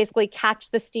to do is basically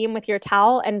catch the steam with your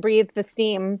towel and breathe the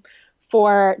steam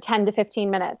for 10 to 15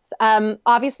 minutes.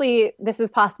 Obviously, this is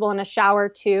possible in a shower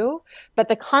too, but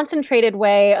the concentrated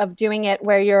way of doing it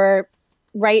where you're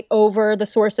right over the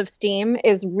source of steam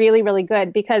is really, really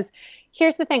good, because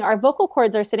here's the thing, our vocal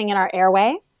cords are sitting in our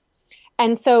airway.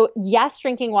 And so, yes,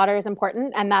 drinking water is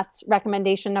important, and that's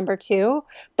recommendation number 2.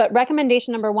 But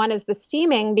recommendation number 1 is the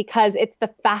steaming, because it's the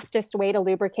fastest way to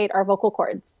lubricate our vocal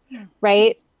cords,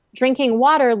 right? Drinking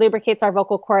water lubricates our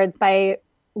vocal cords by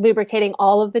lubricating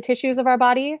all of the tissues of our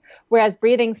body, whereas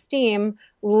breathing steam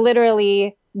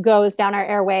literally goes down our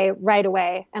airway right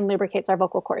away and lubricates our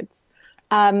vocal cords.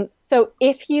 So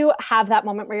if you have that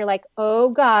moment where you're like,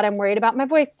 oh God, I'm worried about my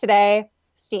voice today,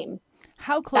 steam.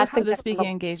 How close to the speaking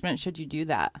engagement should you do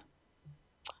that?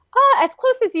 As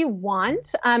close as you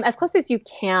want, as close as you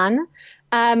can.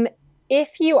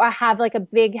 If you have like a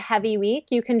big, heavy week,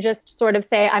 you can just sort of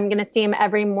say, I'm going to steam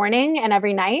every morning and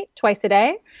every night, twice a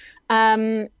day.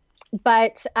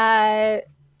 But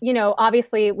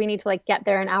obviously we need to like get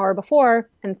there an hour before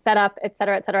and set up, et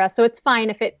cetera, et cetera. So it's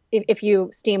fine if you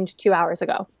steamed 2 hours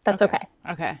ago. That's okay.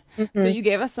 Okay. Mm-hmm. So you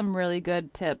gave us some really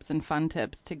good tips and fun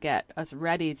tips to get us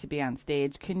ready to be on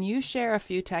stage. Can you share a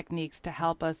few techniques to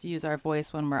help us use our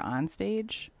voice when we're on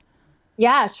stage?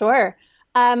 Yeah, sure.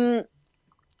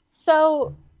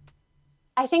 So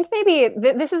I think maybe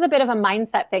this is a bit of a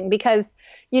mindset thing, because,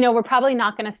 we're probably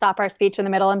not going to stop our speech in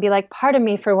the middle and be like, pardon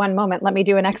me for one moment, let me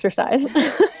do an exercise.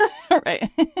 Right.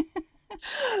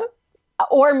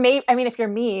 Or maybe, if you're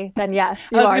me, then yes,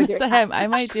 you are. I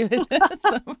might do it at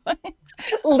some point.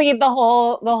 Lead the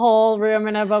whole room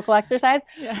in a vocal exercise.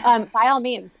 Yeah. By all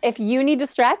means, if you need to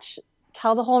stretch,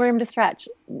 tell the whole room to stretch.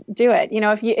 Do it.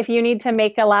 If you need to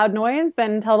make a loud noise,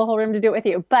 then tell the whole room to do it with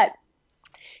you. But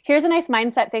here's a nice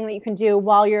mindset thing that you can do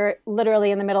while you're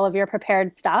literally in the middle of your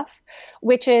prepared stuff,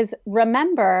 which is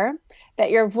remember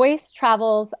that your voice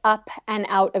travels up and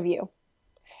out of you.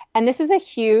 And this is a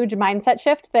huge mindset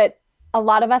shift that a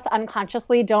lot of us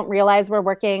unconsciously don't realize we're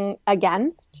working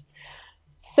against.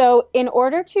 So, in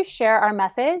order to share our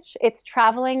message, it's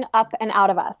traveling up and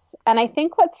out of us. And I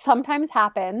think what sometimes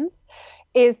happens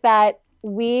is that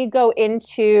we go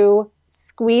into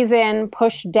squeeze in,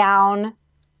 push down,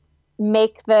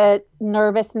 make the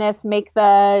nervousness, make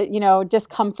the,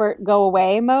 discomfort go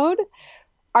away mode.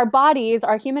 Our bodies,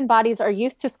 our human bodies, are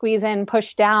used to squeeze in,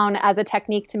 push down as a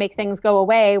technique to make things go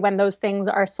away when those things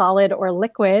are solid or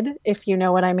liquid, if you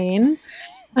know what I mean.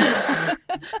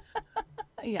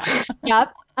 Yeah.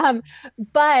 Yep.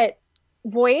 But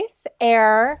voice,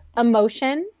 air,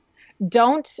 emotion,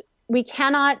 we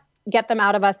cannot get them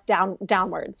out of us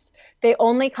downwards. They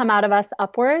only come out of us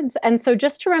upwards. And so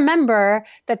just to remember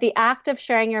that the act of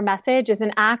sharing your message is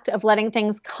an act of letting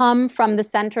things come from the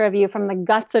center of you, from the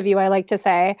guts of you, I like to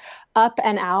say, up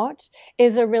and out,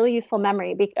 is a really useful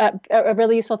memory, a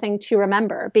really useful thing to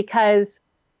remember, because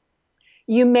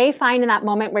you may find in that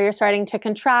moment where you're starting to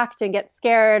contract and get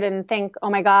scared and think, oh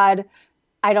my God,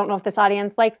 I don't know if this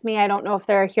audience likes me. I don't know if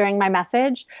they're hearing my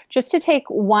message. Just to take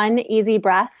one easy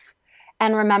breath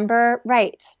and remember,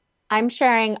 right, I'm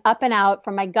sharing up and out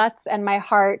from my guts and my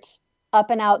heart, up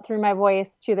and out through my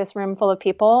voice to this room full of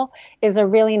people, is a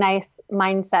really nice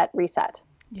mindset reset.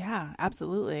 Yeah,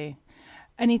 absolutely.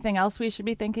 Anything else we should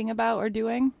be thinking about or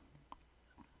doing?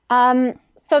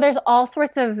 So there's all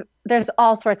sorts of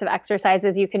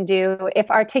exercises you can do. If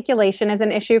articulation is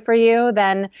an issue for you,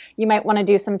 then you might want to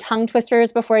do some tongue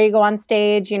twisters before you go on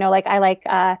stage. Like I like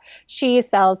she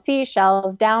sells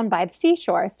seashells down by the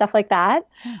seashore, stuff like that.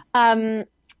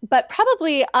 But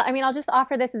probably, I'll just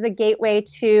offer this as a gateway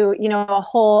to, a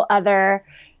whole other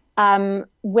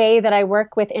way that I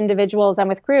work with individuals and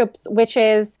with groups, which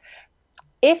is,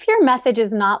 if your message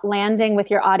is not landing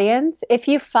with your audience, if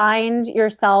you find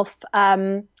yourself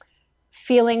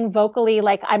feeling vocally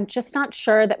like, I'm just not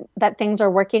sure that things are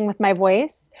working with my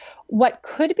voice, what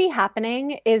could be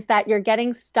happening is that you're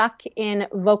getting stuck in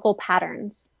vocal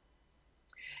patterns.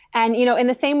 And, in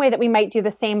the same way that we might do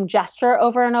the same gesture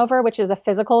over and over, which is a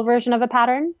physical version of a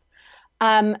pattern,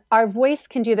 our voice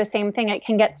can do the same thing. It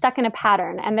can get stuck in a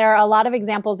pattern. And there are a lot of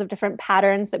examples of different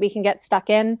patterns that we can get stuck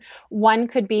in. One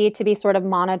could be to be sort of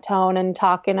monotone and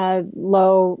talk in a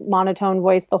low monotone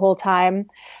voice the whole time.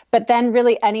 But then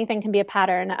really anything can be a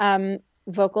pattern.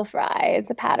 Vocal fry is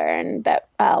a pattern that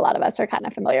a lot of us are kind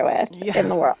of familiar with in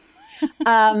the world.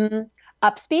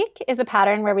 Upspeak is a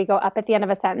pattern where we go up at the end of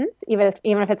a sentence, even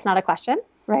if it's not a question,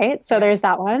 right? So there's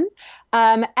that one.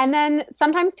 And then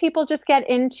sometimes people just get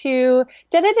into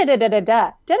whatever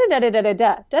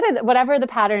the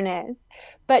pattern is.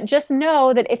 But just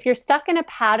know that if you're stuck in a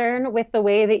pattern with the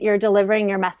way that you're delivering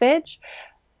your message,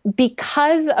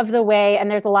 because of the way, and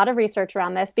there's a lot of research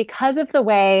around this, because of the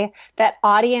way that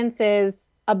audiences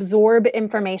absorb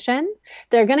information,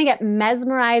 they're going to get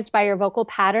mesmerized by your vocal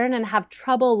pattern and have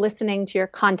trouble listening to your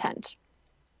content.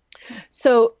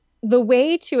 So the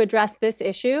way to address this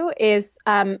issue is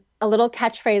a little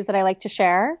catchphrase that I like to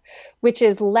share, which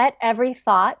is, let every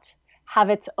thought have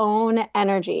its own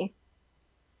energy.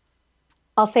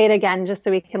 I'll say it again just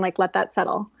so we can let that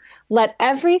settle. Let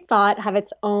every thought have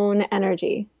its own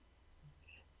energy.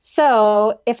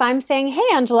 So if I'm saying, hey,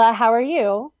 Angela, how are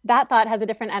you? That thought has a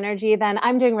different energy than,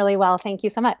 I'm doing really well, thank you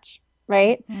so much,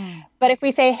 right? But if we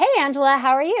say, hey, Angela,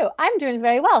 how are you? I'm doing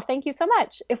very well, thank you so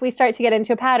much. If we start to get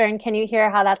into a pattern, can you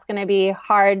hear how that's going to be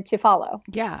hard to follow?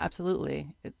 Yeah, absolutely.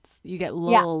 You get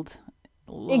lulled.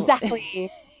 Yeah.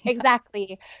 Exactly.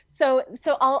 Exactly. So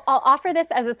I'll offer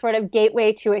this as a sort of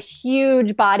gateway to a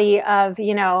huge body of,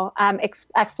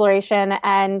 exploration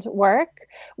and work,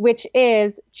 which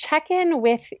is check in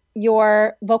with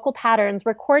your vocal patterns,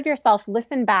 record yourself,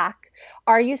 listen back.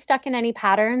 Are you stuck in any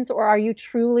patterns, or are you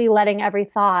truly letting every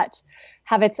thought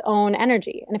have its own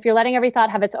energy? And if you're letting every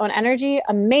thought have its own energy,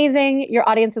 amazing. Your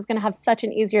audience is going to have such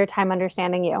an easier time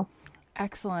understanding you.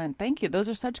 Excellent. Thank you. Those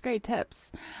are such great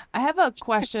tips. I have a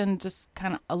question, just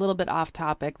kind of a little bit off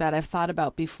topic, that I've thought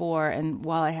about before. And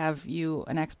while I have you,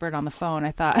 an expert, on the phone,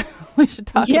 I thought we should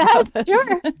talk about this.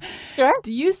 Sure.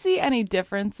 Do you see any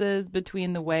differences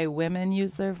between the way women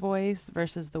use their voice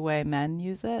versus the way men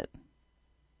use it?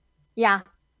 Yeah.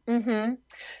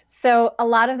 So a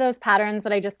lot of those patterns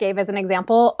that I just gave as an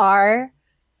example are,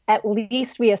 at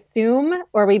least we assume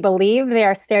or we believe, they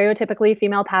are stereotypically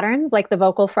female patterns, like the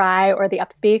vocal fry or the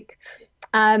upspeak.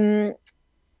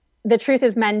 The truth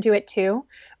is men do it too.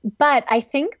 But I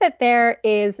think that there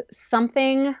is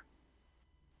something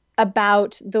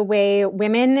about the way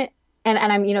women, and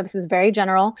I'm, this is very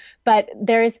general, but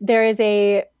there is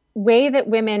a way that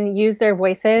women use their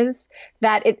voices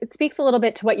that it speaks a little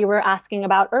bit to what you were asking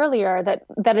about earlier,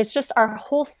 that it's just our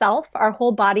whole self, our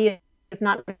whole body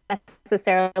not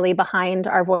necessarily behind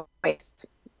our voice.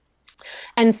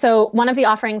 And so one of the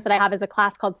offerings that I have is a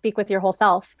class called Speak with Your Whole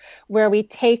Self, where we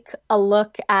take a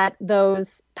look at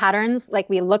those patterns. Like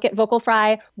we look at vocal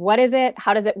fry. What is it?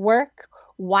 How does it work?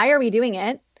 Why are we doing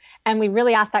it? And we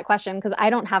really ask that question because I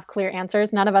don't have clear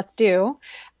answers. None of us do.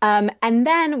 And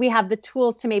then we have the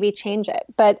tools to maybe change it.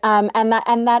 But and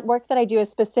that work that I do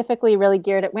is specifically really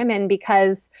geared at women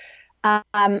because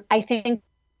I think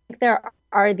there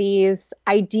are these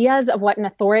ideas of what an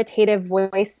authoritative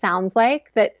voice sounds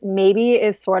like that maybe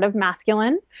is sort of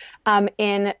masculine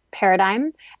in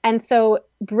paradigm. And so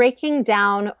breaking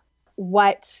down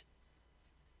what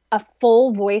a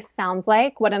full voice sounds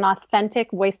like, what an authentic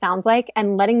voice sounds like,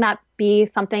 and letting that be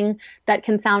something that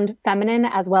can sound feminine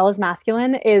as well as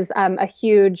masculine is a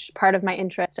huge part of my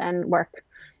interest and work.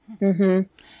 Mm-hmm.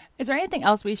 Is there anything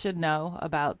else we should know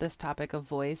about this topic of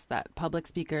voice that public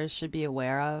speakers should be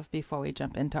aware of before we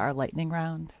jump into our lightning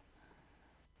round?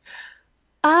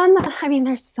 I mean,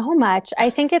 there's so much.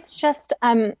 I think it's just,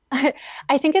 having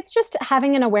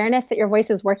an awareness that your voice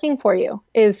is working for you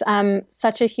is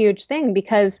such a huge thing,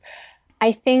 because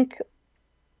I think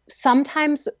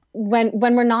sometimes when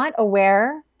we're not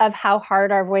aware of how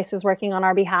hard our voice is working on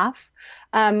our behalf,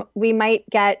 we might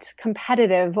get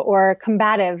competitive or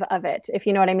combative of it, if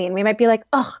you know what I mean. We might be like,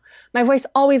 oh, my voice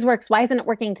always works. Why isn't it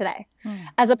working today?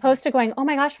 As opposed to going, oh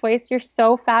my gosh, voice, you're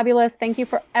so fabulous. Thank you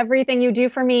for everything you do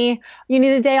for me. You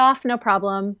need a day off, no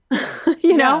problem.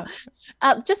 you know,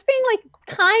 just being like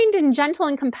kind and gentle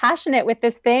and compassionate with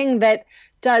this thing that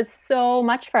does so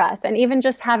much for us. And even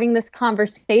just having this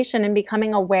conversation and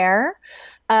becoming aware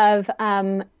of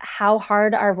how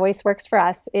hard our voice works for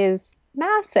us is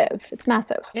massive. It's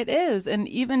massive. It is. And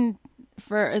even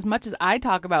for as much as I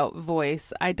talk about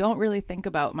voice, I don't really think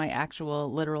about my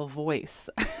actual literal voice.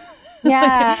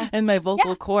 Yeah. And my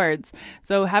vocal cords.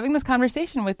 So having this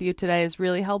conversation with you today is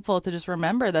really helpful to just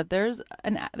remember that there's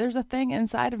a thing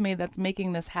inside of me that's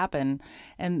making this happen,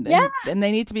 and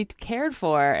they need to be cared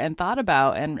for and thought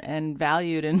about and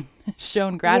valued and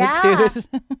shown gratitude.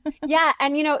 Yeah.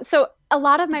 And so a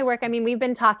lot of my work, I mean, we've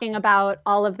been talking about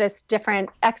all of this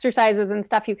different exercises and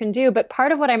stuff you can do, but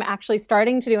part of what I'm actually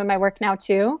starting to do in my work now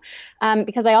too,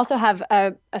 because I also have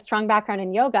a strong background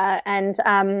in yoga, and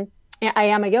I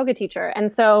am a yoga teacher.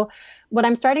 And so what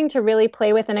I'm starting to really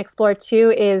play with and explore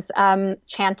too is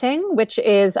chanting, which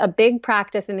is a big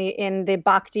practice in the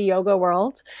Bhakti yoga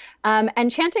world.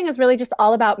 And chanting is really just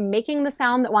all about making the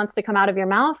sound that wants to come out of your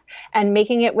mouth and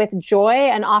making it with joy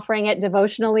and offering it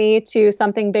devotionally to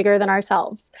something bigger than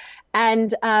ourselves.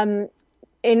 And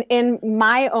in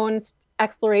my own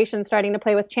exploration, starting to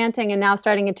play with chanting and now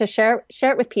starting to share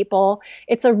it with people,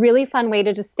 it's a really fun way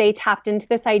to just stay tapped into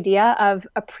this idea of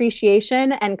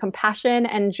appreciation and compassion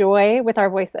and joy with our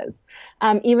voices,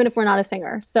 even if we're not a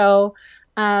singer. So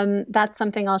that's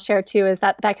something I'll share too, is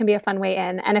that can be a fun way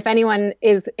in. And if anyone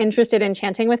is interested in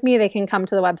chanting with me, they can come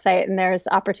to the website and there's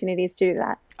opportunities to do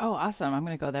that. Oh, awesome. I'm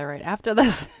going to go there right after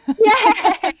this.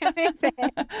 Yay! Amazing.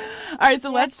 All right,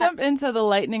 so let's jump into the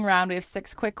lightning round. We have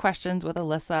 6 quick questions with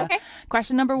Alyssa. Okay.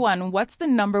 Question number 1, what's the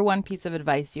number 1 piece of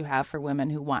advice you have for women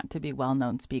who want to be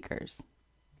well-known speakers?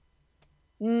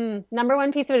 Number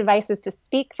 1 piece of advice is to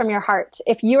speak from your heart.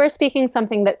 If you are speaking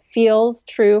something that feels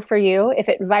true for you, if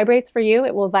it vibrates for you,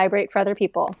 it will vibrate for other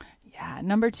people. Yeah.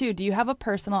 Number 2, do you have a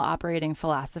personal operating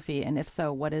philosophy? And if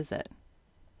so, what is it?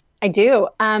 I do.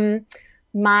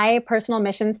 My personal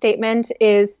mission statement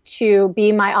is to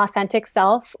be my authentic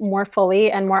self more fully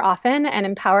and more often and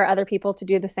empower other people to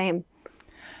do the same.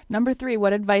 Number 3,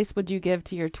 what advice would you give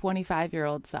to your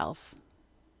 25-year-old self?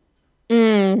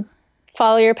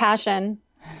 Follow your passion.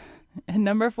 And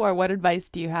number 4, what advice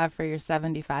do you have for your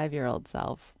 75-year-old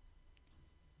self?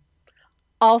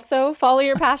 Also follow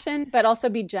your passion, but also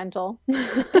be gentle.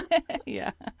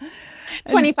 Yeah.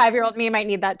 25-year-old me might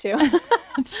need that too.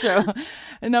 It's true.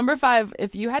 And number 5,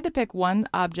 if you had to pick one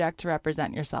object to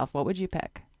represent yourself, what would you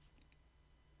pick?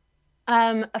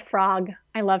 A frog.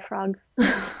 I love frogs.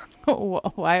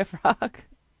 Why a frog?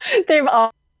 They've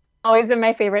always been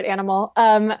my favorite animal.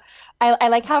 I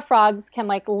like how frogs can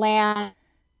like land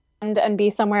and be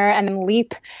somewhere and then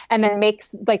leap and then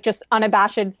makes like just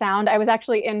unabashed sound. I was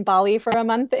actually in Bali for a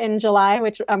month in July,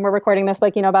 which we're recording this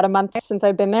like, about a month since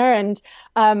I've been there. And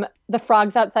the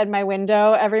frogs outside my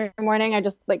window every morning, I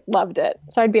just like loved it.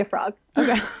 So I'd be a frog.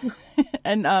 Okay.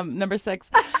 And number 6,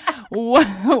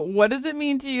 what does it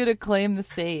mean to you to claim the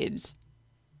stage?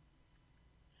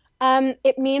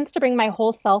 It means to bring my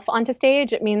whole self onto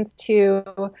stage. It means to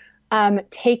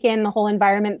take in the whole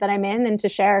environment that I'm in and to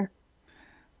share.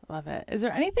 Love it. Is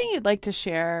there anything you'd like to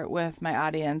share with my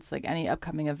audience, like any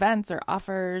upcoming events or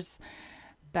offers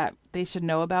that they should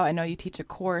know about? I know you teach a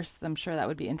course. I'm sure that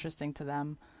would be interesting to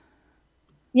them.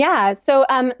 Yeah. So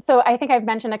I think I've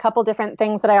mentioned a couple different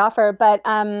things that I offer, but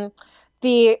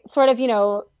the sort of,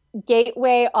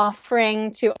 gateway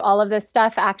offering to all of this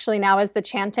stuff actually now is the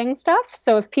chanting stuff.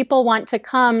 So if people want to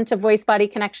come to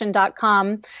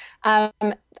voicebodyconnection.com, I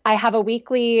have a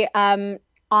weekly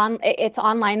it's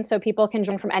online, so people can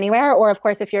join from anywhere. Or of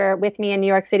course, if you're with me in New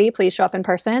York City, please show up in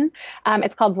person.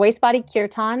 It's called Voice Body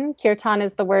Kirtan. Kirtan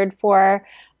is the word for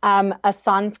a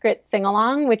Sanskrit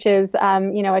sing-along, which is,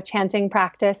 a chanting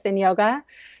practice in yoga.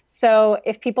 So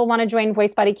if people want to join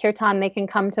Voice Body Kirtan, they can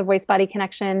come to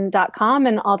voicebodyconnection.com,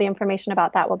 and all the information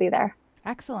about that will be there.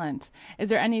 Excellent. Is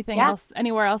there anything else,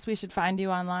 anywhere else we should find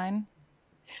you online?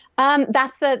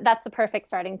 That's the perfect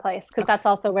starting place, because that's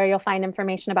also where you'll find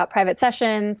information about private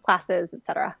sessions, classes,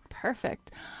 etc.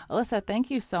 Perfect. Alyssa,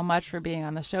 thank you so much for being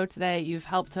on the show today. You've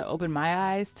helped to open my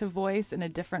eyes to voice in a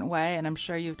different way, and I'm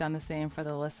sure you've done the same for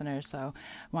the listeners. So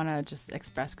I want to just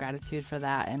express gratitude for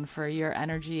that and for your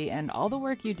energy and all the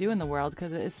work you do in the world,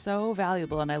 because it is so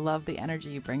valuable, and I love the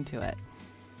energy you bring to it.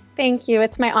 Thank you.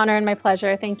 It's my honor and my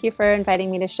pleasure. Thank you for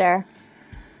inviting me to share.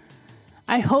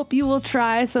 I hope you will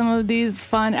try some of these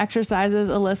fun exercises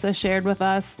Alyssa shared with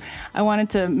us. I wanted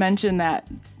to mention that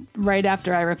right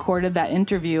after I recorded that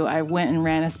interview, I went and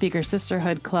ran a Speaker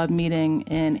Sisterhood Club meeting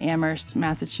in Amherst,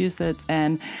 Massachusetts,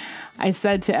 and I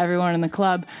said to everyone in the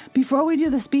club, before we do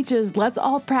the speeches, let's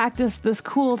all practice this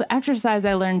cool exercise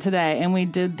I learned today. And we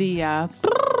did the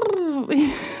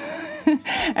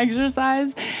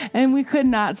exercise, and we could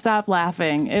not stop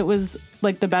laughing. It was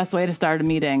like the best way to start a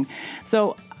meeting.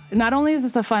 So not only is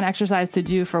this a fun exercise to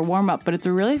do for warm-up, but it's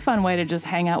a really fun way to just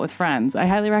hang out with friends. I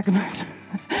highly recommend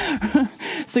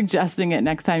suggesting it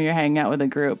next time you're hanging out with a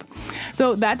group.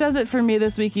 So that does it for me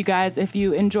this week, you guys. If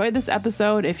you enjoyed this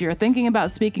episode, if you're thinking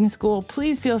about speaking school,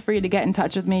 please feel free to get in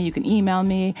touch with me. You can email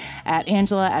me at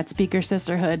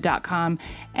angela@speakersisterhood.com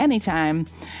anytime.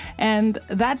 And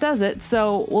that does it.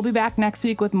 So we'll be back next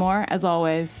week with more, as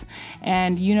always.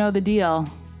 And you know the deal.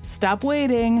 Stop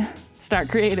waiting. Start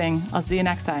creating. I'll see you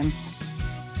next time.